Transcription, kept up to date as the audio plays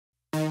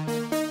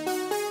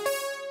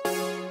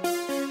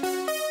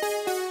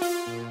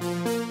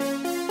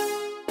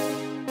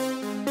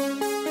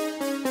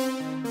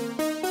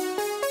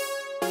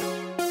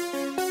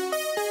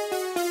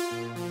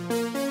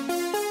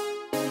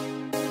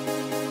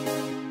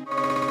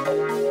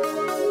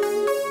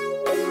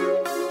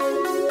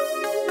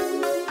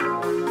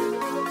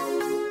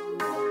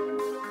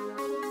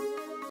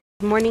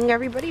morning,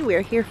 everybody. We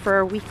are here for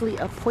our weekly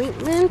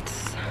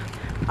appointments.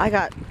 I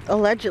got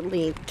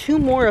allegedly 2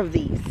 more of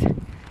these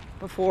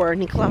before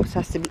Klaus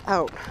has to be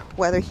out,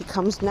 whether he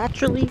comes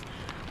naturally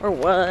or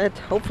what.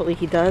 Hopefully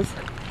he does,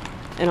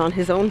 and on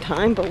his own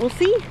time, but we'll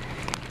see.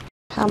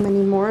 How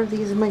many more of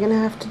these am I gonna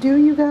have to do,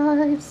 you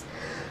guys?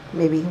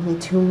 Maybe only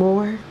 2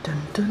 more.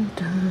 Dun dun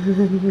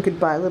dun.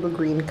 Goodbye, little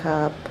green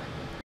cup.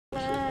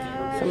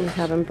 Someone's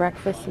having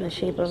breakfast in the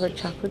shape of a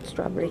chocolate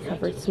strawberry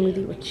covered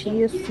smoothie with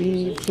chia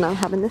seeds. Not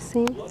having the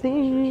same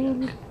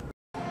thing.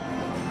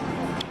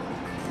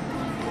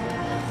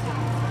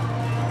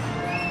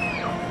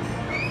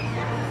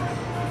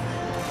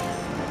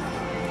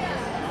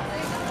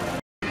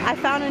 I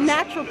found a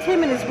natural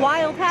Tim in his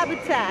wild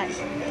habitat.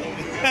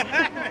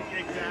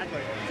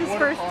 Exactly. It's his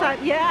first time.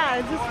 Yeah,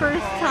 it's his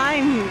first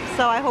time.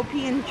 So I hope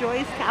he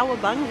enjoys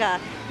Cowabunga.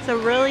 It's a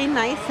really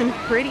nice and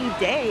pretty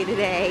day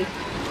today.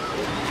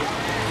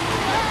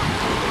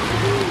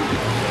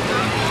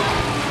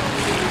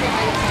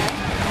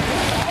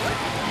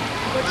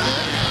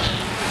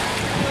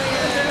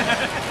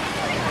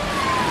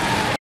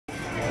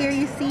 Here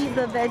you see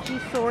the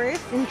Vegisaurus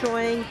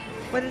enjoying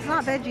what is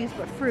not veggies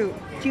but fruit.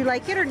 Do you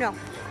like it or no?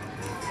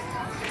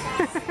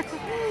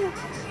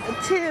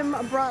 Tim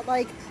brought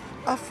like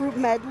a fruit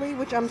medley,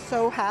 which I'm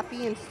so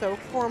happy and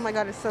stoked for. Oh my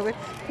god, it's so good.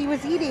 He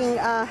was eating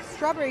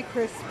strawberry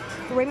crisp.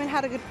 Raymond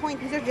had a good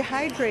point. These are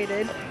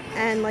dehydrated,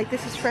 and like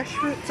this is fresh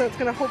fruit, so it's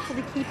gonna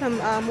hopefully keep him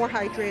more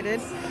hydrated.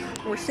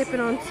 We're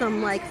sipping on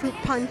some like fruit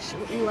punch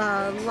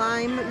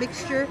lime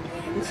mixture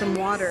and some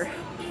water.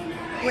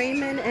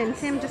 Raymond and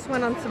Tim just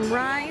went on some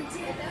rides.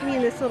 Me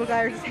and this little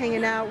guy are just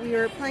hanging out. We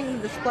were playing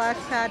with the splash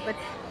pad, but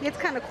it gets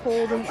kind of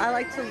cold, and I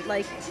like to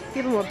like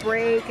give him a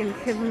break and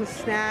give him a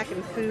snack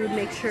and food,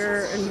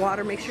 and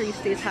water, make sure he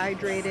stays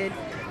hydrated,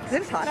 because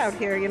it's hot out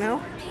here, you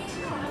know.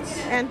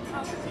 And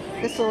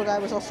this little guy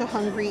was also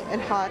hungry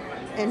and hot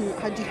and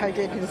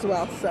dehydrated as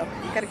well, so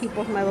gotta keep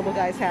both my little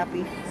guys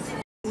happy.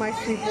 My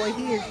sweet boy,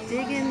 he is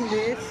digging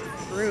this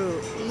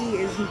fruit. He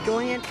is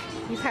enjoying it.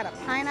 He's had a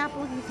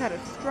pineapple, he's had a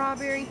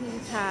strawberry,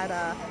 he's had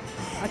a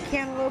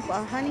cantaloupe,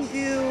 a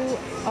honeydew,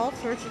 all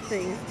sorts of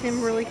things.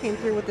 Tim really came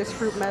through with this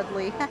fruit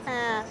medley.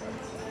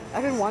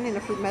 I've been wanting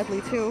a fruit medley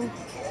too.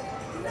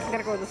 I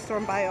gotta go to the store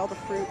and buy all the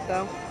fruit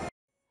though.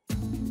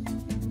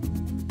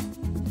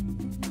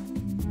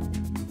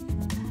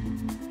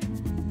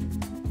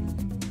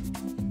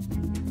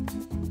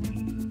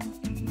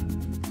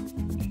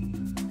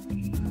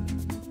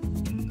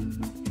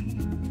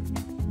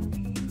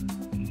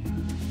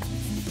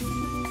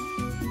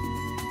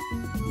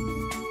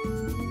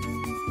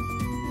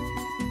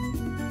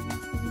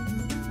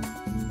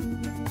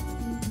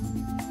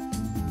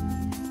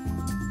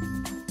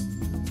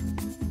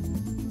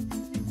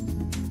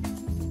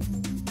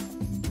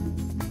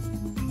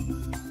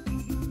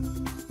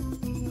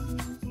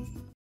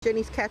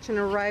 Jenny's catching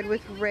a ride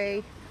with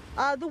Ray.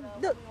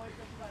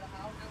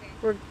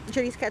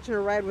 Jenny's catching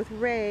a ride with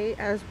Ray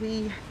as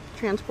we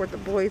transport the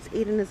boys.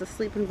 Aiden is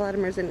asleep and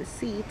Vladimir's in his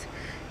seat.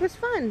 It was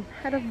fun.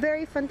 Had a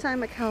very fun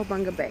time at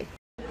Cowabunga Bay.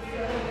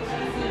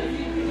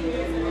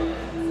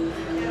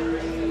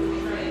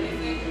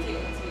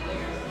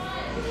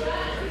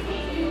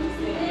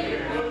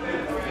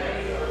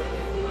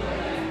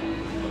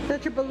 Is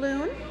that your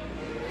balloon?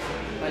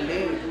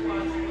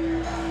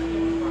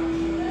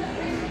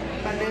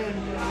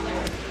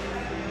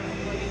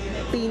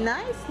 Be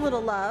nice,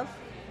 little love.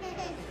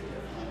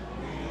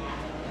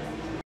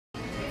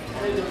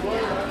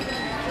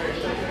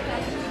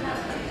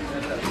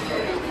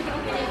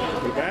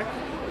 You back?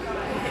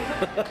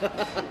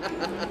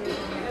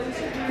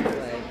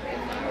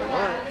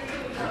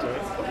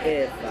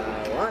 If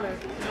I wanna.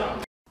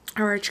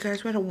 Alright, you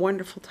guys, we had a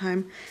wonderful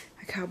time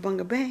at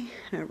Cowabunga Bay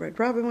and at Red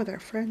Robin with our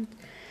friend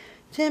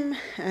Tim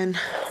and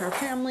our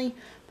family,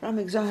 but I'm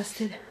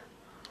exhausted.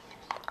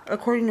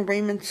 According to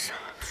Raymond's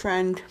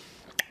friend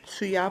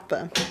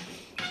Suyapa,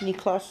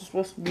 Klaus is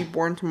supposed to be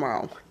born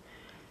tomorrow.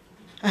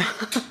 I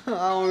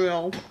don't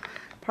know.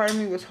 Part of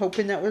me was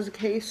hoping that was the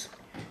case,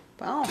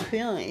 but I don't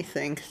feel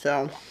anything,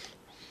 so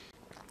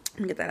let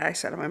me get that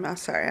ice out of my mouth.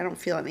 Sorry, I don't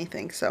feel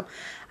anything. So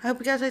I hope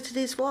you guys liked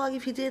today's vlog.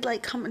 If you did,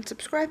 like, comment,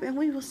 subscribe, and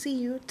we will see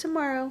you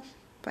tomorrow.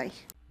 Bye.